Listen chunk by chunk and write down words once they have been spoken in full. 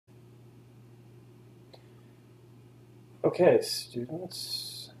Okay,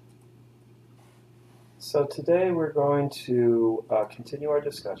 students. So today we're going to continue our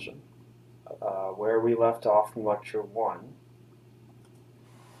discussion where we left off from Lecture 1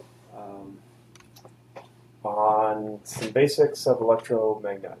 um, on some basics of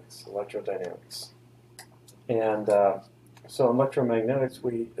electromagnetics, electrodynamics. And so in electromagnetics,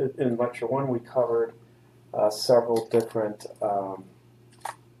 in Lecture 1 we covered several different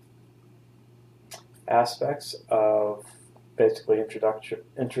aspects of basically introductory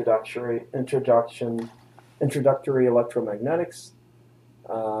electromagnetics,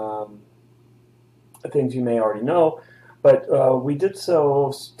 um, things you may already know, but we did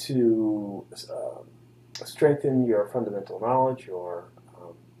so to strengthen your fundamental knowledge,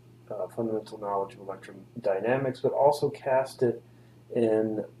 fundamental knowledge of electrodynamics, but also cast it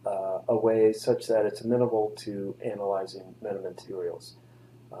in a way such that it's amenable to analyzing metamaterials.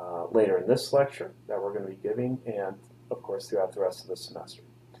 Later in this lecture that we're going to be giving, and of course throughout the rest of the semester.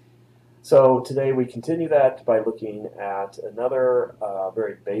 So today we continue that by looking at another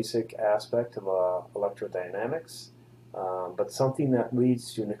very basic aspect of electrodynamics, but something that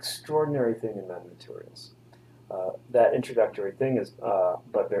leads to an extraordinary thing in metamaterials. That introductory thing is,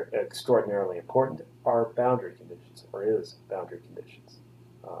 but they're extraordinarily important, are boundary conditions, or is boundary conditions.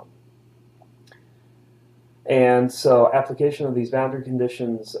 And so application of these boundary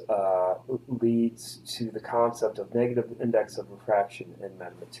conditions leads to the concept of negative index of refraction in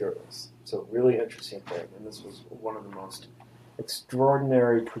metamaterials. So really interesting thing, and this was one of the most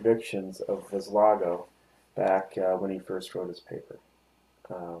extraordinary predictions of Veslago back when he first wrote his paper.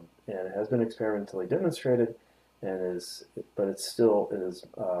 And it has been experimentally demonstrated, but it still is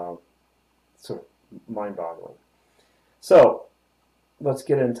sort of mind-boggling. So let's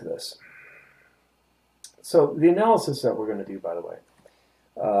get into this. So the analysis that we're going to do, by the way,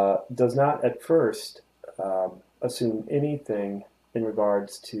 does not at first assume anything in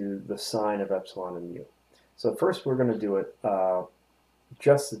regards to the sign of epsilon and mu. So first we're going to do it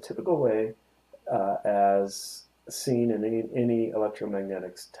just the typical way as seen in any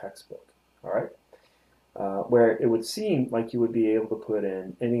electromagnetics textbook, all right? Where it would seem like you would be able to put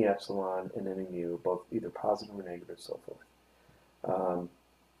in any epsilon and any mu, both either positive or negative, so forth.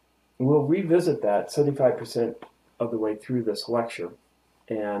 We'll revisit that 75% of the way through this lecture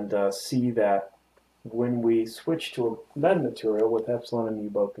and see that when we switch to a metamaterial with epsilon and mu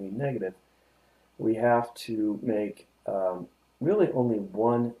both being negative, we have to make really only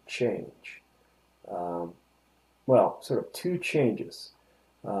one change. Well, sort of two changes,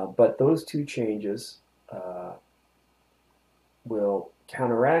 but those two changes will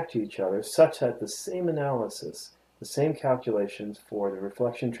counteract each other such that the same analysis, the same calculations for the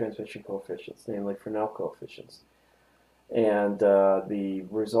reflection transmission coefficients, namely Fresnel coefficients, and the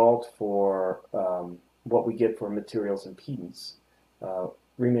result for what we get for materials impedance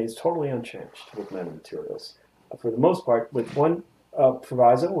remains totally unchanged with metamaterials. For the most part, with one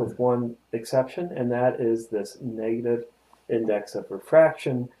proviso, with one exception, and that is this negative index of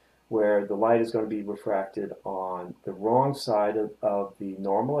refraction, where the light is going to be refracted on the wrong side of the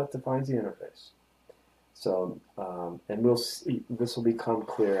normal that defines the interface. So, and we'll see, this will become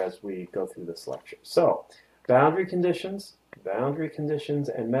clear as we go through this lecture. So, boundary conditions,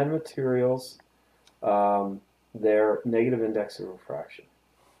 and metamaterials, their negative index of refraction.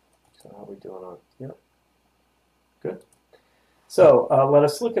 So, how are we doing on? Yep. Good. So, let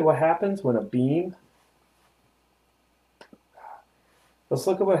us look at what happens when a beam. Let's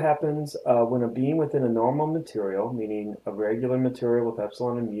look at what happens when a beam within a normal material, meaning a regular material with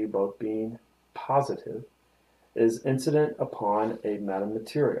epsilon and mu both being positive, is incident upon a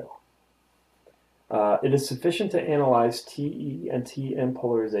metamaterial. It is sufficient to analyze TE and TM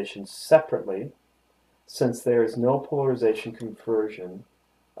polarization separately, since there is no polarization conversion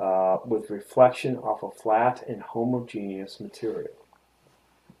with reflection off a flat and homogeneous material.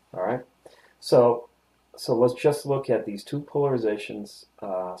 All right, so let's just look at these two polarizations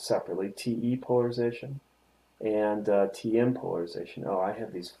separately: TE polarization and TM polarization. Oh, I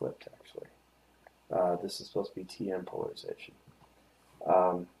have these flipped actually. This is supposed to be TM polarization.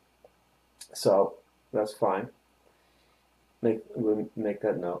 So that's fine. We'll make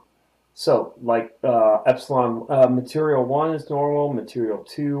that note. So, like epsilon, material 1 is normal, material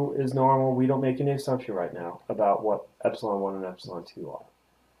 2 is normal. We don't make any assumption right now about what epsilon 1 and epsilon 2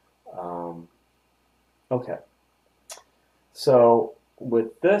 are. Okay. So,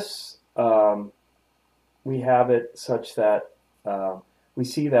 with this, we have it such that we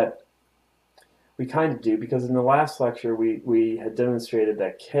see that we kind of do, because in the last lecture we had demonstrated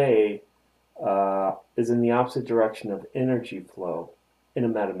that K is in the opposite direction of energy flow in a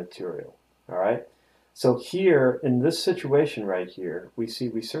metamaterial. All right. So here, in this situation right here, we see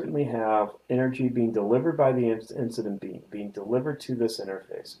we certainly have energy being delivered by the incident beam, being delivered to this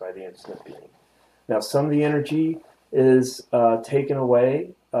interface by the incident beam. Now, some of the energy is taken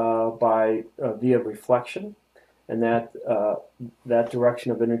away via reflection, and that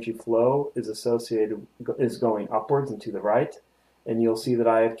direction of energy flow is going upwards and to the right, and you'll see that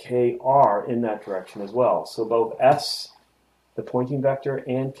I have kr in that direction as well. So both s, the pointing vector,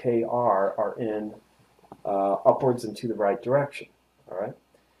 and kr are in upwards and to the right direction. All right.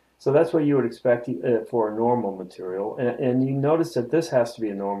 So that's what you would expect for a normal material, and you notice that this has to be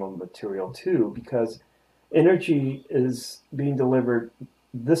a normal material too, because energy is being delivered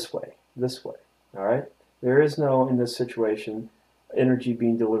this way. All right. There is no, in this situation, energy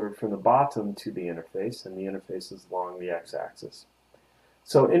being delivered from the bottom to the interface, and the interface is along the x-axis.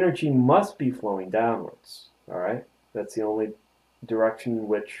 So energy must be flowing downwards. All right. That's the only direction in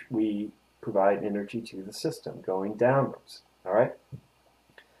which we provide energy to the system, going downwards. All right.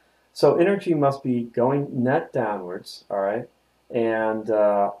 So energy must be going net downwards. All right. And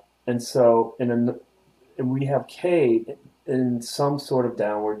so we have k in some sort of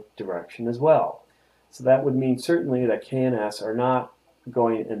downward direction as well. So that would mean certainly that k and s are not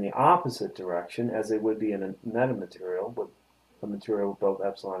going in the opposite direction as they would be in a metamaterial, with a material with both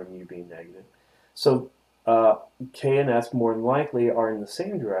epsilon and mu being negative. So k and s more than likely are in the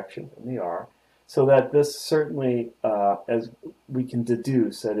same direction, and they are, so that this certainly, as we can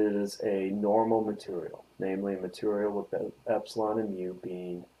deduce, that it is a normal material, namely a material with epsilon and mu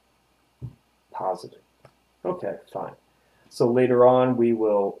being positive. Okay, fine. So later on we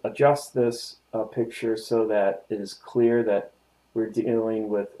will adjust this picture so that it is clear that we're dealing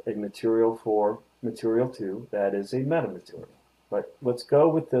with a material for material 2 that is a metamaterial. But let's go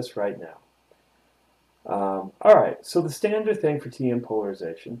with this right now. All right, so the standard thing for TM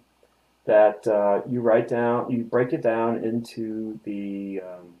polarization that you break it down into the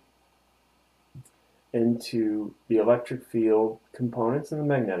electric field components and the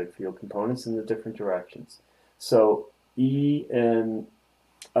magnetic field components in the different directions. So E in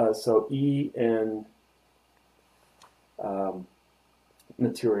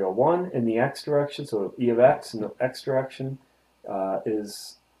material 1 in the x direction, so E of x in the x direction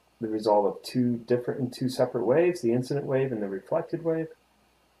is the result of two separate waves, the incident wave and the reflected wave.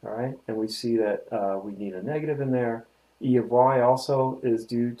 All right, and we see that we need a negative in there. E of y also is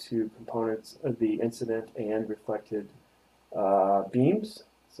due to components of the incident and reflected beams,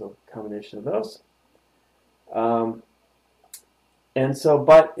 so combination of those. And so,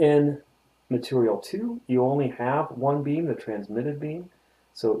 but in material 2, you only have one beam, the transmitted beam.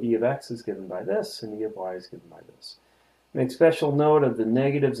 So E of x is given by this, and E of y is given by this. Make special note of the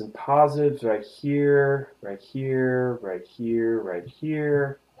negatives and positives right here, right here, right here, right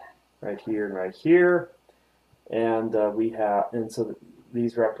here, right here, and right here. And so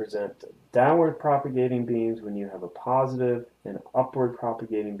these represent downward propagating beams when you have a positive, and upward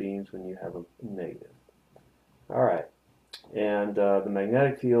propagating beams when you have a negative. All right. And the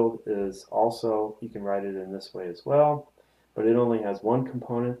magnetic field is also, you can write it in this way as well, but it only has one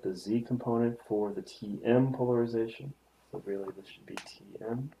component, the Z component, for the TM polarization. So really this should be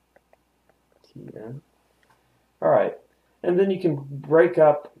TM. All right. And then you can break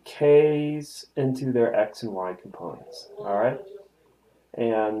up K's into their X and Y components. All right.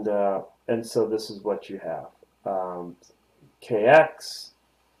 And so this is what you have. Kx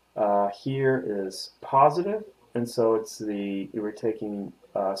here is positive. And so we're taking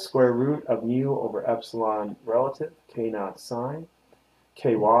square root of mu over epsilon relative, k naught sine.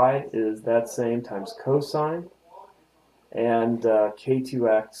 Ky is that same times cosine. And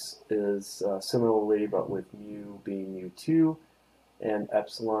k2x is similarly, but with mu being mu2 and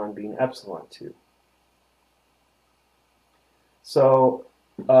epsilon being epsilon 2. So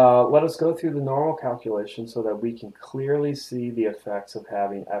let us go through the normal calculation so that we can clearly see the effects of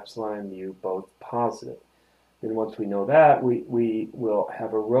having epsilon and mu both positive. And once we know that, we will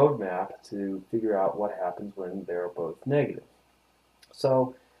have a roadmap to figure out what happens when they're both negative.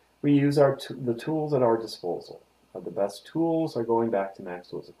 So we use the tools at our disposal. The best tools are going back to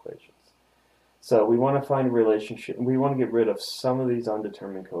Maxwell's equations. So we want to find a relationship. We want to get rid of some of these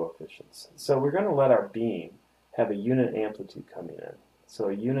undetermined coefficients. So we're going to let our beam have a unit amplitude coming in. So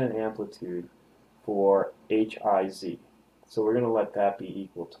a unit amplitude for HIZ. So we're going to let that be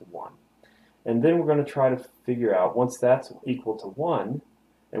equal to 1. And then we're going to try to figure out, once that's equal to 1,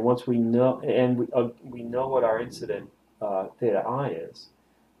 and once we know, we know what our incident theta I is,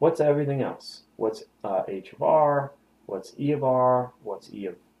 what's everything else? What's H of R? What's E of R? What's E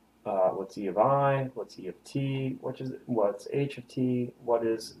of I? What's E of T? What's H of T? What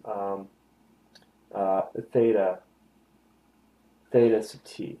is theta sub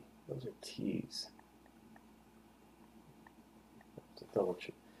t. Those are t's. Double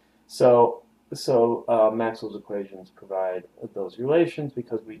check. So Maxwell's equations provide those relations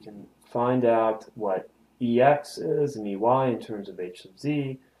because we can find out what Ex is and Ey in terms of h sub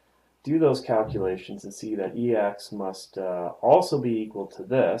z, do those calculations and see that Ex must also be equal to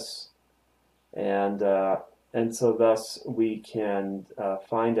this, and so thus we can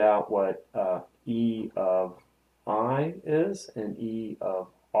find out what E of I is and E of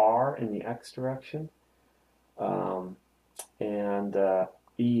R in the x direction, and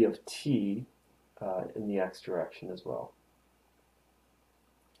E of t in the x direction as well.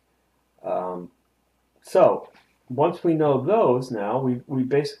 So once we know those now, we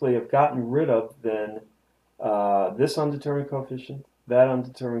basically have gotten rid of then this undetermined coefficient, that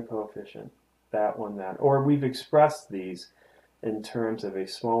undetermined coefficient, that one, that, or we've expressed these in terms of a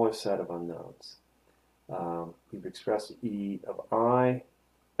smaller set of unknowns. We've expressed E of I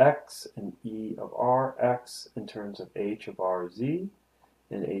x and E of R x in terms of H of R z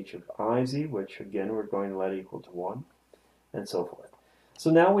and H of I z, which again we're going to let equal to 1, and so forth. So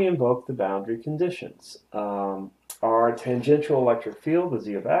now we invoke the boundary conditions. Our tangential electric field is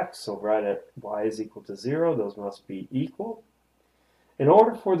E of x, so right at y is equal to 0, those must be equal. In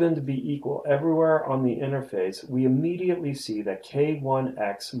order for them to be equal everywhere on the interface, we immediately see that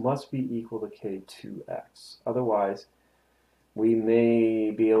k1x must be equal to k2x. Otherwise, we may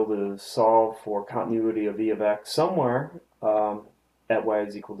be able to solve for continuity of E of x somewhere at y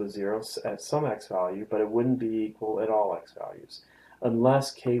is equal to 0 at some x value, but it wouldn't be equal at all x values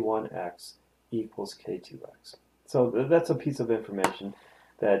unless k1x equals k2x. So that's a piece of information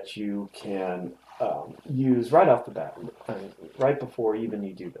that you can use right off the bat, right before even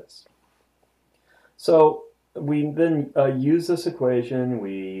you do this. So we then use this equation.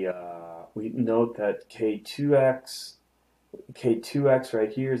 We note that k2x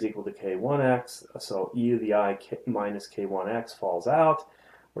right here is equal to k1x. So E of the I minus k1x falls out.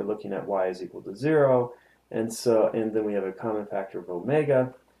 We're looking at y is equal to 0, and then we have a common factor of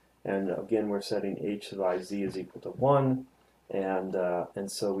omega. And again, we're setting h of I z is equal to 1,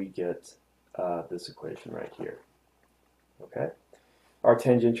 and so we get this equation right here. Okay, our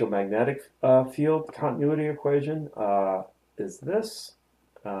tangential magnetic field continuity equation is this,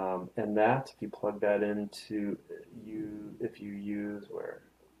 and that if you plug that into if you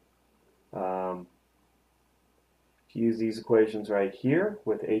use these equations right here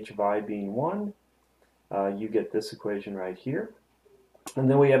with h of I being 1, you get this equation right here. And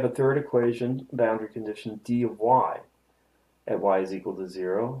then we have a third equation, boundary condition d of y at y is equal to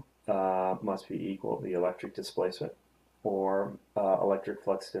 0 must be equal to the electric displacement or electric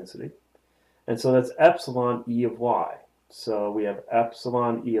flux density. And so that's epsilon E of y. So we have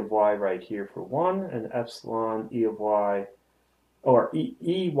epsilon E of y right here for 1 and epsilon E of y, or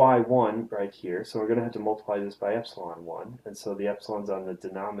EY1 right here. So we're going to have to multiply this by epsilon 1. And so the epsilons on the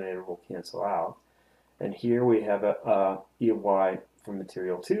denominator will cancel out. And here we have E of y from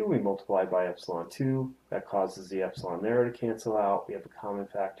material 2, we multiply by epsilon 2. That causes the epsilon there to cancel out. We have a common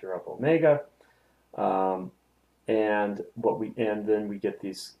factor of omega, and then we get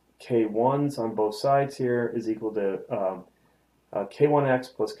these k1s on both sides here is equal to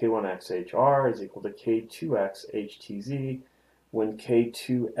k1x plus k1x hr is equal to k2x htz. When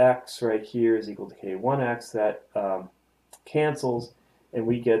k2x right here is equal to k1x, that cancels, and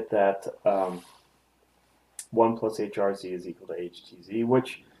we get that 1 plus HRZ is equal to HTZ,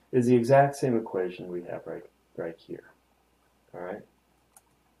 which is the exact same equation we have right here. All right.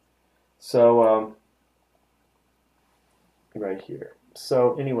 So right here.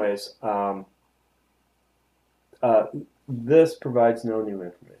 So anyways, this provides no new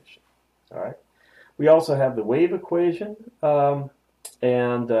information. All right. We also have the wave equation,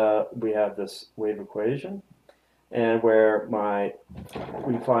 and we have this wave equation, and where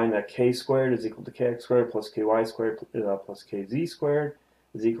we find that k squared is equal to kx squared plus ky squared plus kz squared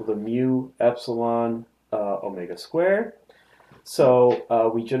is equal to mu epsilon omega squared.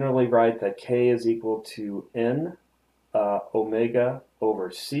 So we generally write that k is equal to n omega over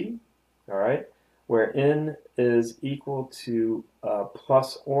c, all right, where n is equal to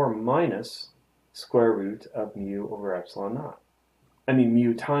plus or minus square root of mu over epsilon naught. I mean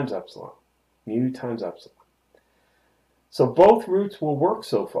mu times epsilon. Mu times epsilon. So both roots will work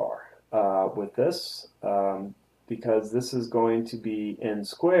so far with this because this is going to be n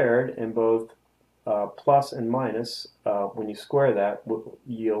squared, and both plus and minus, when you square that, will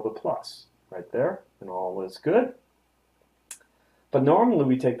yield a plus right there, and all is good. But normally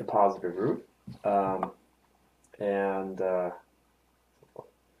we take the positive root, and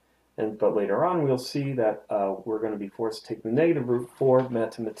But later on we'll see that we're going to be forced to take the negative root for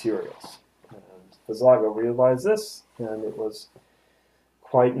metamaterials. And Vizago realized this, and it was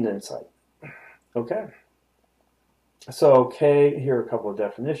quite an insight. Okay. So K, here are a couple of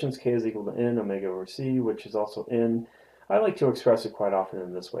definitions. K is equal to N omega over C, which is also N. I like to express it quite often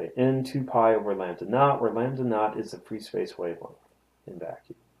in this way. N 2 pi over lambda naught, where lambda naught is the free space wavelength in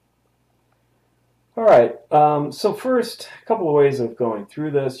vacuum. All right, so first, a couple of ways of going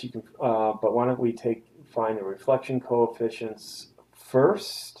through this. You can, but why don't we find the reflection coefficients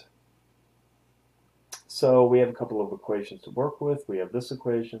first. So we have a couple of equations to work with. We have this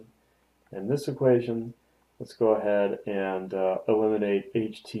equation and this equation. Let's go ahead and eliminate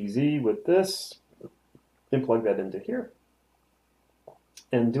HTZ with this and plug that into here.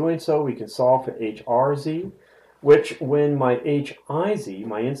 And doing so, we can solve for HRZ, which when my HIZ,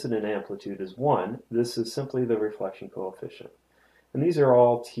 my incident amplitude, is 1, this is simply the reflection coefficient. And these are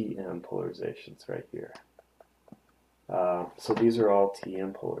all TM polarizations right here. So these are all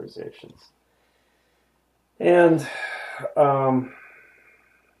TM polarizations. And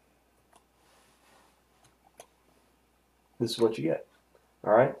this is what you get.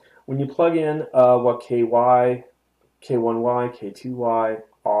 All right. When you plug in what KY, K1Y, K2Y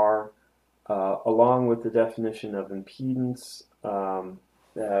are, along with the definition of impedance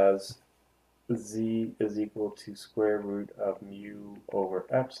as Z is equal to square root of mu over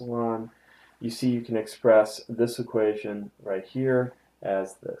epsilon, you see you can express this equation right here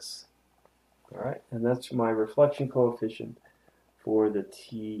as this. All right, and that's my reflection coefficient for the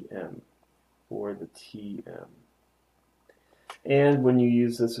TM. And when you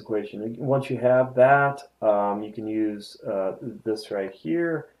use this equation, once you have that, you can use this right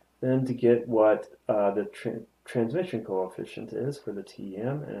here then to get what the transmission coefficient is for the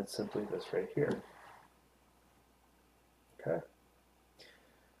TM, and it's simply this right here. Okay.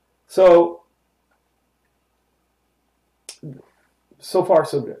 So far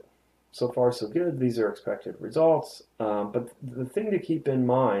so good. So far so good. These are expected results. But the thing to keep in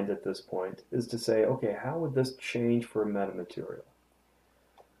mind at this point is to say, okay, how would this change for a metamaterial?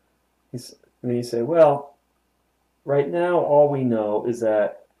 And you say, well, right now all we know is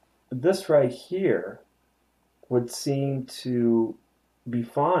that this right here would seem to be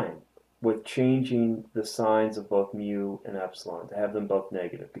fine with changing the signs of both mu and epsilon, to have them both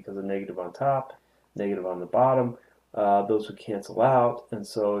negative, because a negative on top, negative on the bottom, those would cancel out. And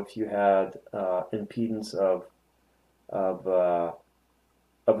so if you had impedance of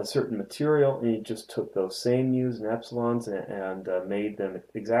a certain material and you just took those same mu's and epsilons and made them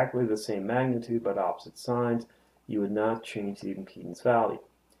exactly the same magnitude but opposite signs, you would not change the impedance value.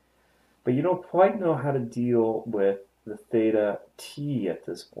 But you don't quite know how to deal with the theta t at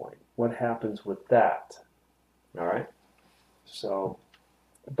this point. What happens with that? All right. So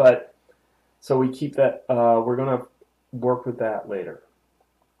we keep that. We're going to work with that later.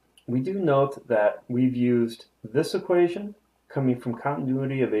 We do note that we've used this equation coming from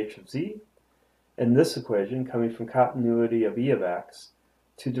continuity of h of z and this equation coming from continuity of e of x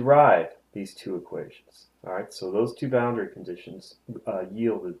to derive these two equations. All right, so those two boundary conditions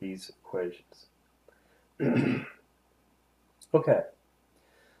yielded these equations. Okay,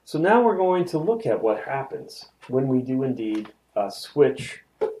 so now we're going to look at what happens when we do indeed switch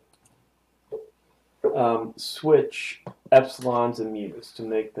epsilons and mu's to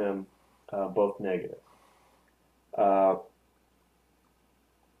make them both negative.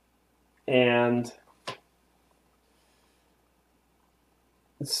 And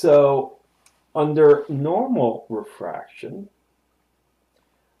so under normal refraction,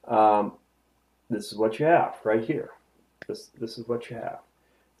 this is what you have right here. This is what you have.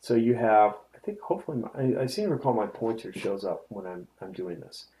 So you have, I think hopefully, I seem to recall my pointer shows up when I'm doing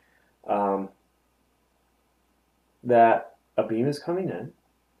this. That a beam is coming in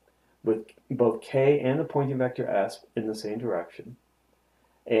with both k and the pointing vector s in the same direction,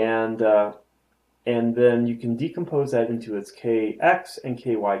 and then you can decompose that into its kx and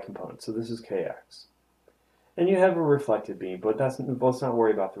ky components. So this is kx, and you have a reflected beam, but let's not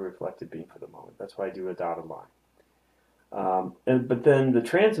worry about the reflected beam for the moment. That's why I do a dotted line. But then the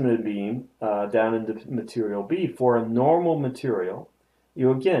transmitted beam down into material B, for a normal material, you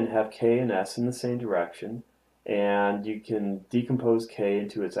again have k and s in the same direction. And you can decompose k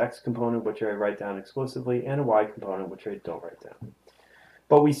into its x component, which I write down explicitly, and a y component, which I don't write down.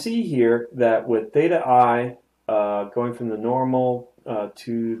 But we see here that with theta I going from the normal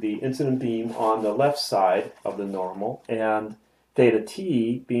to the incident beam on the left side of the normal, and theta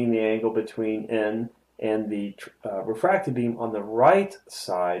t being the angle between n and the refracted beam on the right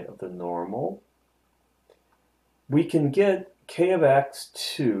side of the normal, we can get k of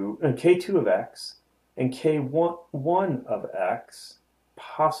x2 and k2 of x and k1 of x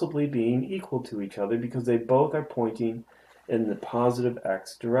possibly being equal to each other because they both are pointing in the positive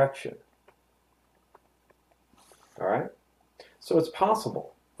x direction. All right? So it's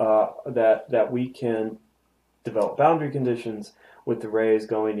possible that we can develop boundary conditions with the rays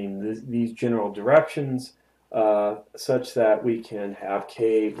going in these general directions such that we can have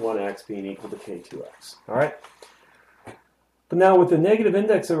k1x being equal to k2x. All right? But now with the negative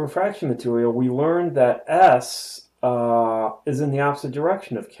index of refraction material, we learned that S is in the opposite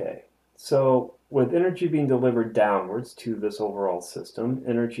direction of K. So with energy being delivered downwards to this overall system,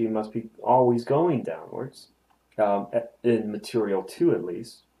 energy must be always going downwards, in material 2 at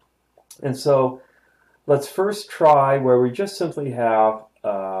least. And so let's first try where we just simply have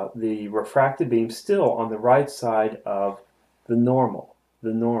the refracted beam still on the right side of the normal.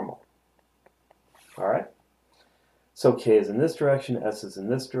 All right? So K is in this direction, S is in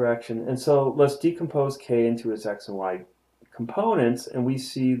this direction, and so let's decompose K into its X and Y components, and we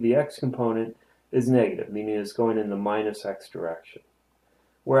see the X component is negative, meaning it's going in the minus X direction.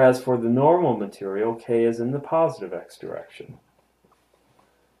 Whereas for the normal material, K is in the positive X direction.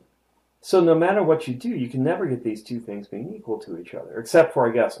 So no matter what you do, you can never get these two things being equal to each other, except for,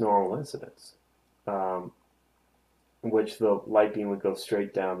 I guess, normal incidence, in which the light beam would go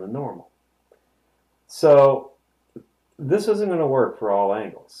straight down the normal. So this isn't going to work for all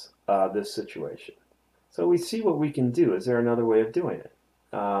angles, this situation. So we see what we can do. Is there another way of doing it?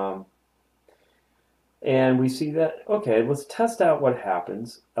 And we see that, okay, let's test out what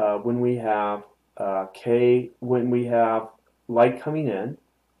happens when we have when we have light coming in,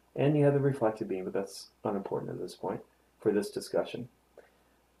 and you have the reflected beam, but that's unimportant at this point for this discussion.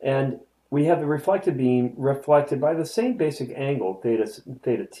 And we have the reflected beam reflected by the same basic angle,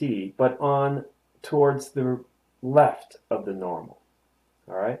 theta t, but on towards the left of the normal,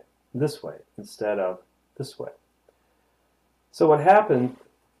 all right, this way instead of this way. So what happened,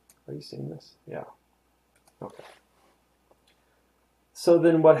 are you seeing this? Yeah, okay. So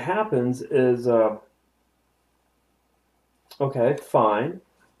then what happens is, okay, fine,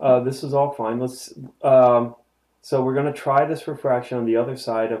 this is all fine. Let's, so we're going to try this refraction on the other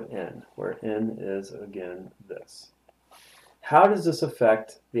side of n, where n is, again, this. How does this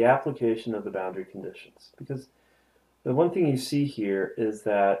affect the application of the boundary conditions? Because the one thing you see here is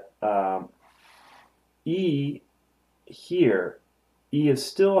that E here, E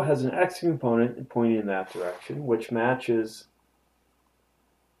still has an X component pointing in that direction, which matches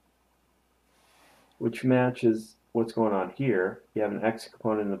what's going on here. You have an X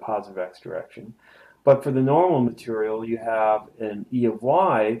component in the positive X direction. But for the normal material, you have an E of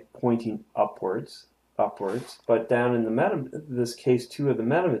Y pointing upwards, but down in this case 2 of the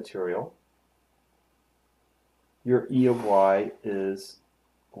metamaterial, your E of Y is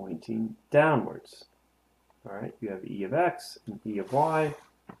pointing downwards. All right, you have E of X and E of Y,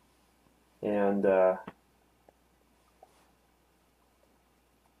 and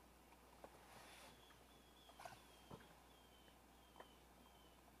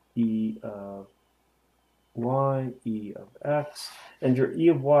E of Y, E of X, and your E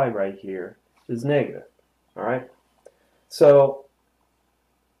of Y right here is negative. All right, so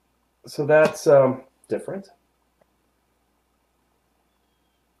that's different.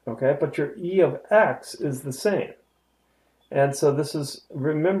 Okay, but your E of X is the same. And so this is,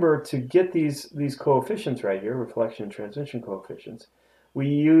 remember, to get these coefficients right here, reflection and transmission coefficients, we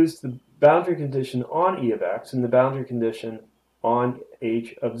use the boundary condition on E of X and the boundary condition on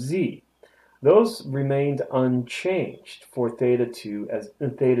H of Z. Those remained unchanged for theta 2 as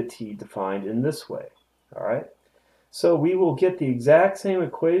theta t defined in this way. All right, so we will get the exact same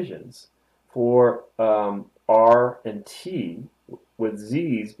equations for R and T, with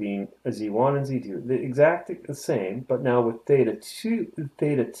Z's being Z1 and Z2, the exact same, but now with theta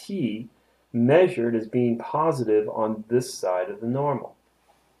t measured as being positive on this side of the normal.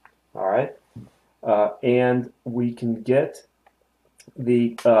 All right, and we can get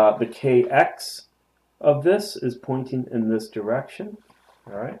the kx of this is pointing in this direction.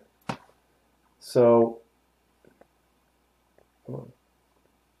 All right, so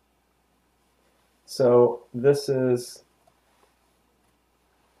this is,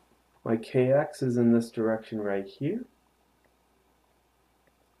 my kx is in this direction right here,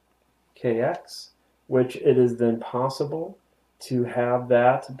 kx, which it is then possible to have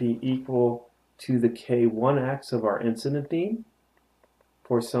that be equal to the k1x of our incident beam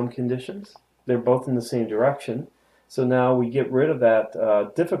for some conditions. They're both in the same direction, so now we get rid of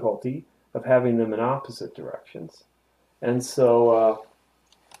that difficulty of having them in opposite directions. And so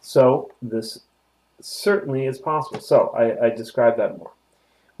this certainly is possible. So I described that more.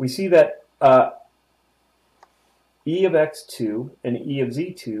 We see that e of x2 and e of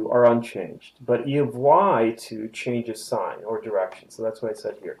z2 are unchanged, but e of y2 changes sign or direction. So that's what I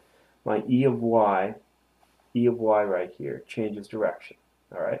said here. My e of y right here changes direction.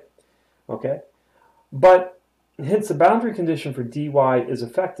 All right, okay? But hence the boundary condition for dy is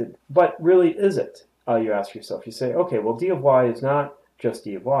affected, but really is it? You ask yourself. You say, okay, well d of y is not just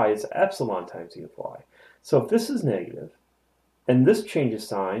d of y, it's epsilon times e of y. So if this is negative, and this changes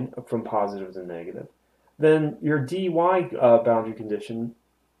sign from positive to negative, then your dy boundary condition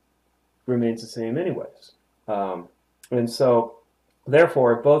remains the same anyways. And so,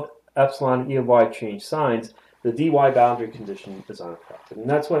 therefore, if both epsilon and e of y change signs, the dy boundary condition is unaffected. And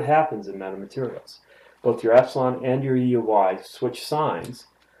that's what happens in metamaterials. Both your epsilon and your e of y switch signs,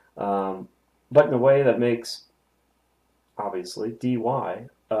 but in a way that makes, obviously, dy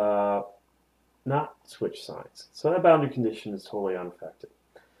not switch signs. So that boundary condition is totally unaffected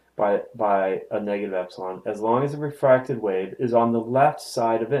by a negative epsilon, as long as the refracted wave is on the left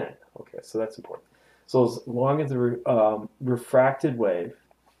side of n. Okay, so that's important. So as long as the refracted wave,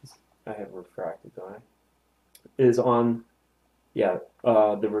 I have refracted, don't I? Is on, yeah,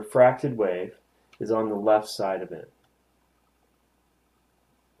 the refracted wave is on the left side of n.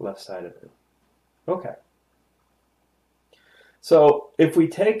 Left side of n. Okay. So if we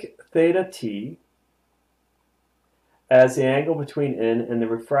take theta t as the angle between n and the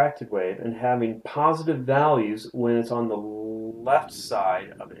refracted wave, and having positive values when it's on the left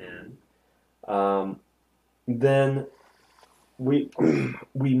side of n, then we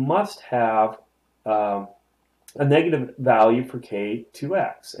must have a negative value for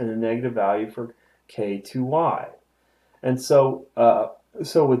k2x and a negative value for k2y. And so,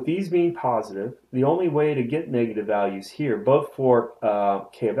 so with these being positive, the only way to get negative values here, both for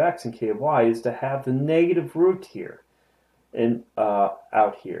k of x and k of y, is to have the negative root here and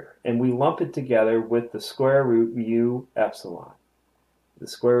out here, and we lump it together with the square root mu epsilon, the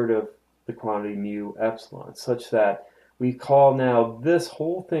square root of the quantity mu epsilon, such that we call now this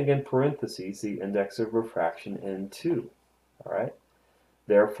whole thing in parentheses the index of refraction n2. All right.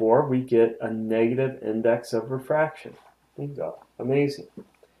 Therefore, we get a negative index of refraction. Bingo. Amazing.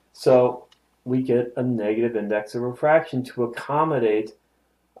 So we get a negative index of refraction to accommodate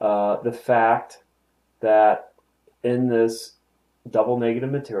the fact that in this double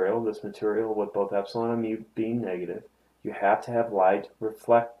negative material, this material with both epsilon and mu being negative, you have to have light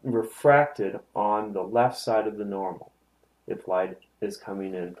refracted on the left side of the normal if light is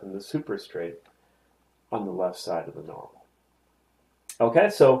coming in from the superstrate on the left side of the normal. Okay,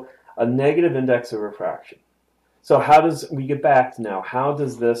 so a negative index of refraction. So how does, we get back to now, how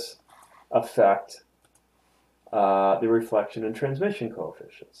does this affect the reflection and transmission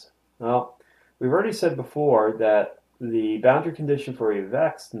coefficients? Well, we've already said before that the boundary condition for e of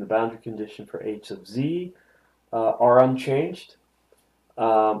x and the boundary condition for h of z are unchanged.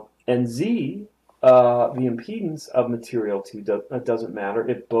 And z, the impedance of material 2 doesn't matter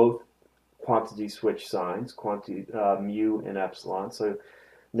if both quantities switch signs, quantity mu and epsilon. So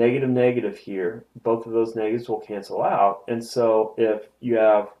negative, negative here, both of those negatives will cancel out. And so if you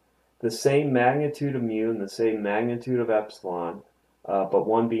have the same magnitude of mu and the same magnitude of epsilon, but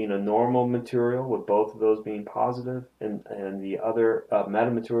one being a normal material with both of those being positive and the other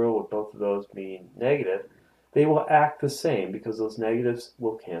metamaterial with both of those being negative, they will act the same because those negatives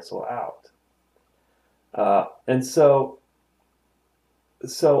will cancel out. And so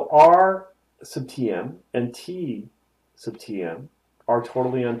R sub Tm and T sub Tm are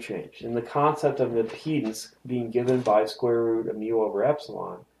totally unchanged. And the concept of impedance being given by square root of mu over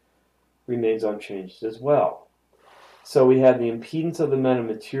epsilon remains unchanged as well. So we have the impedance of the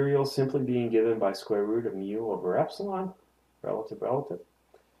metamaterial simply being given by square root of mu over epsilon, relative.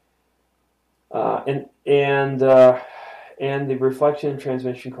 And the reflection and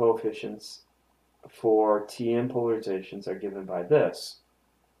transmission coefficients for Tm polarizations are given by this.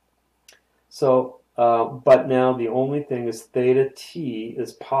 So, but now the only thing is theta t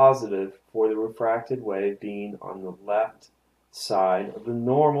is positive for the refracted wave being on the left side of the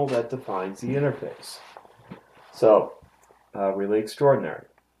normal that defines the interface. So, really extraordinary.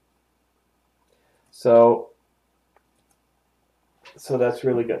 So that's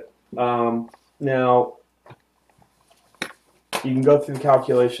really good. Now, you can go through the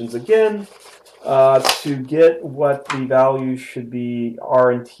calculations again to get what the values should be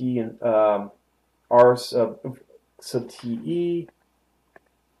R and T and R sub TE,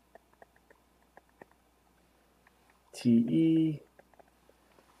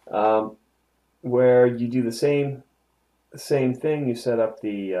 where you do the same thing. You set up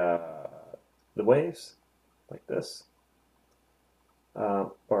the the waves, like this,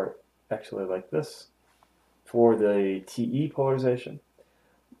 or actually like this, for the TE polarization.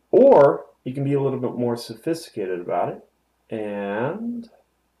 Or you can be a little bit more sophisticated about it and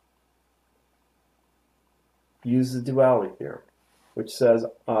use the duality theorem, which says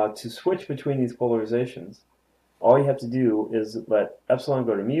to switch between these polarizations, all you have to do is let epsilon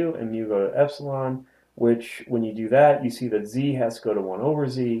go to mu and mu go to epsilon, which when you do that, you see that z has to go to 1 over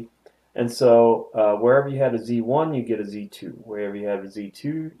z. And so wherever you had a z1, you get a z2. Wherever you have a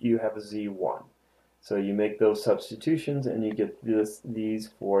z2, you have a z1. So you make those substitutions and you get these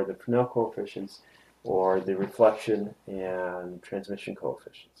for the Fresnel coefficients or the reflection and transmission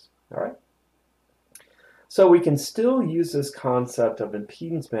coefficients. All right? So we can still use this concept of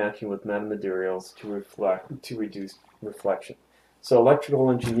impedance matching with metamaterials to reduce reflection. So electrical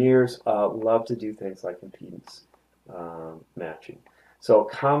engineers love to do things like impedance matching. So a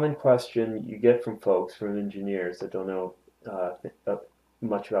common question you get from folks, from engineers that don't know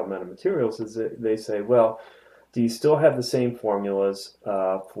much about metamaterials, is that they say, well, do you still have the same formulas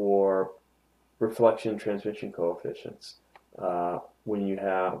for reflection and transmission coefficients when you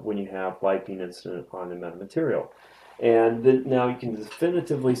have light being incident on a metamaterial? And then now you can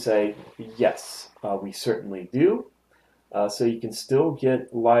definitively say, yes, we certainly do. So you can still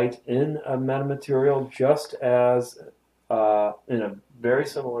get light in a metamaterial just as in a very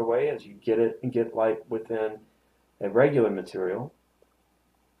similar way as you get light within a regular material,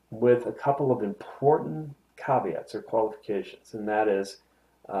 with a couple of important caveats or qualifications, and that is,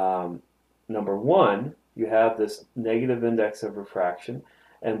 number one, you have this negative index of refraction,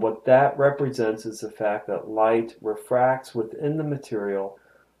 and what that represents is the fact that light refracts within the material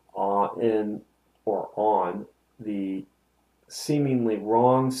on the seemingly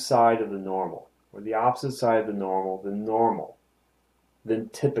wrong side of the normal, or the opposite side of the normal, than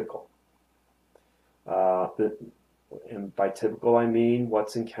typical. And by typical, I mean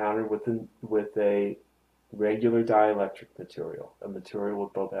what's encountered with a regular dielectric material, a material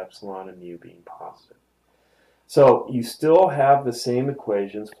with both epsilon and mu being positive. So you still have the same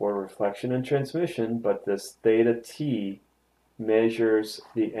equations for reflection and transmission, but this theta t measures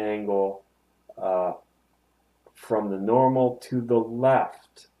the angle from the normal to the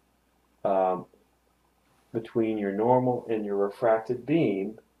left between your normal and your refracted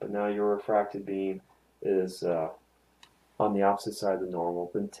beam, but now your refracted beam is on the opposite side of the normal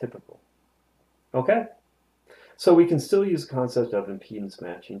than typical. Okay? So we can still use the concept of impedance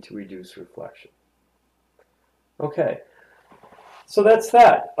matching to reduce reflection. Okay, so that's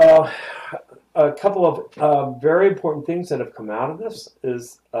that. A couple of very important things that have come out of this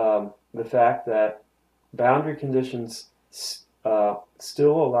is the fact that boundary conditions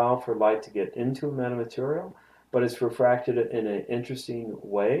still allow for light to get into a metamaterial, but it's refracted in an interesting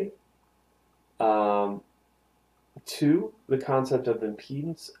way. Two, the concept of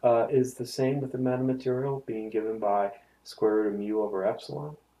impedance is the same with the metamaterial being given by square root of mu over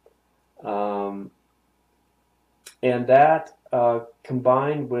epsilon. And that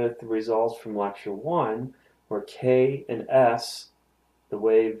combined with the results from lecture 1, where k and s, the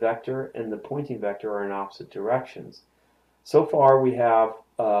wave vector and the pointing vector, are in opposite directions. So far we have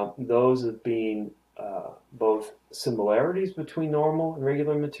those as being both similarities between normal and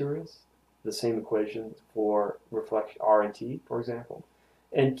regular materials, the same equation for reflection R and T, for example,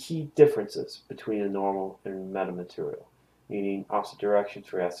 and key differences between a normal and metamaterial, meaning opposite directions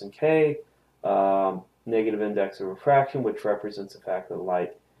for S and K, negative index of refraction, which represents the fact that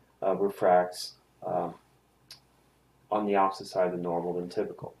light refracts on the opposite side of the normal than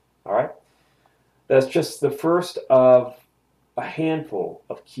typical. All right? That's just the first of a handful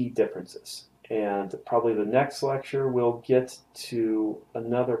of key differences. And probably the next lecture we'll get to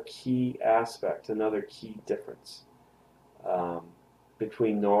another key aspect, another key difference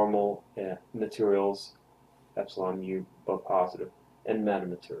between normal materials, epsilon mu, both positive, and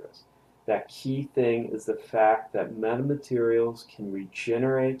metamaterials. That key thing is the fact that metamaterials can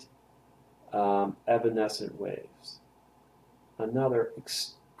regenerate evanescent waves. Another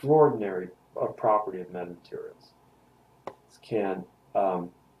extraordinary property of metamaterials can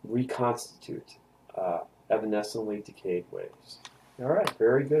reconstitute evanescently decayed waves. All right,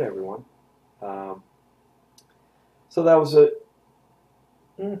 very good, everyone. So that was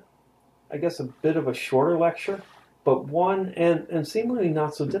I guess a bit of a shorter lecture, but one, and seemingly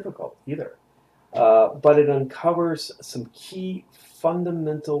not so difficult either. But it uncovers some key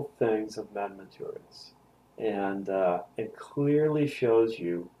fundamental things of metamaterials, and it clearly shows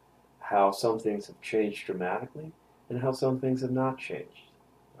you how some things have changed dramatically and how some things have not changed.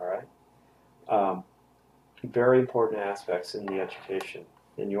 All right? Very important aspects in the education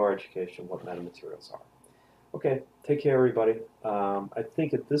in your education what metamaterials are. Okay, take care, everybody. I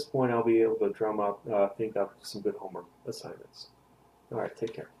think at this point I'll be able to think up some good homework assignments. All right,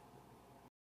 take care.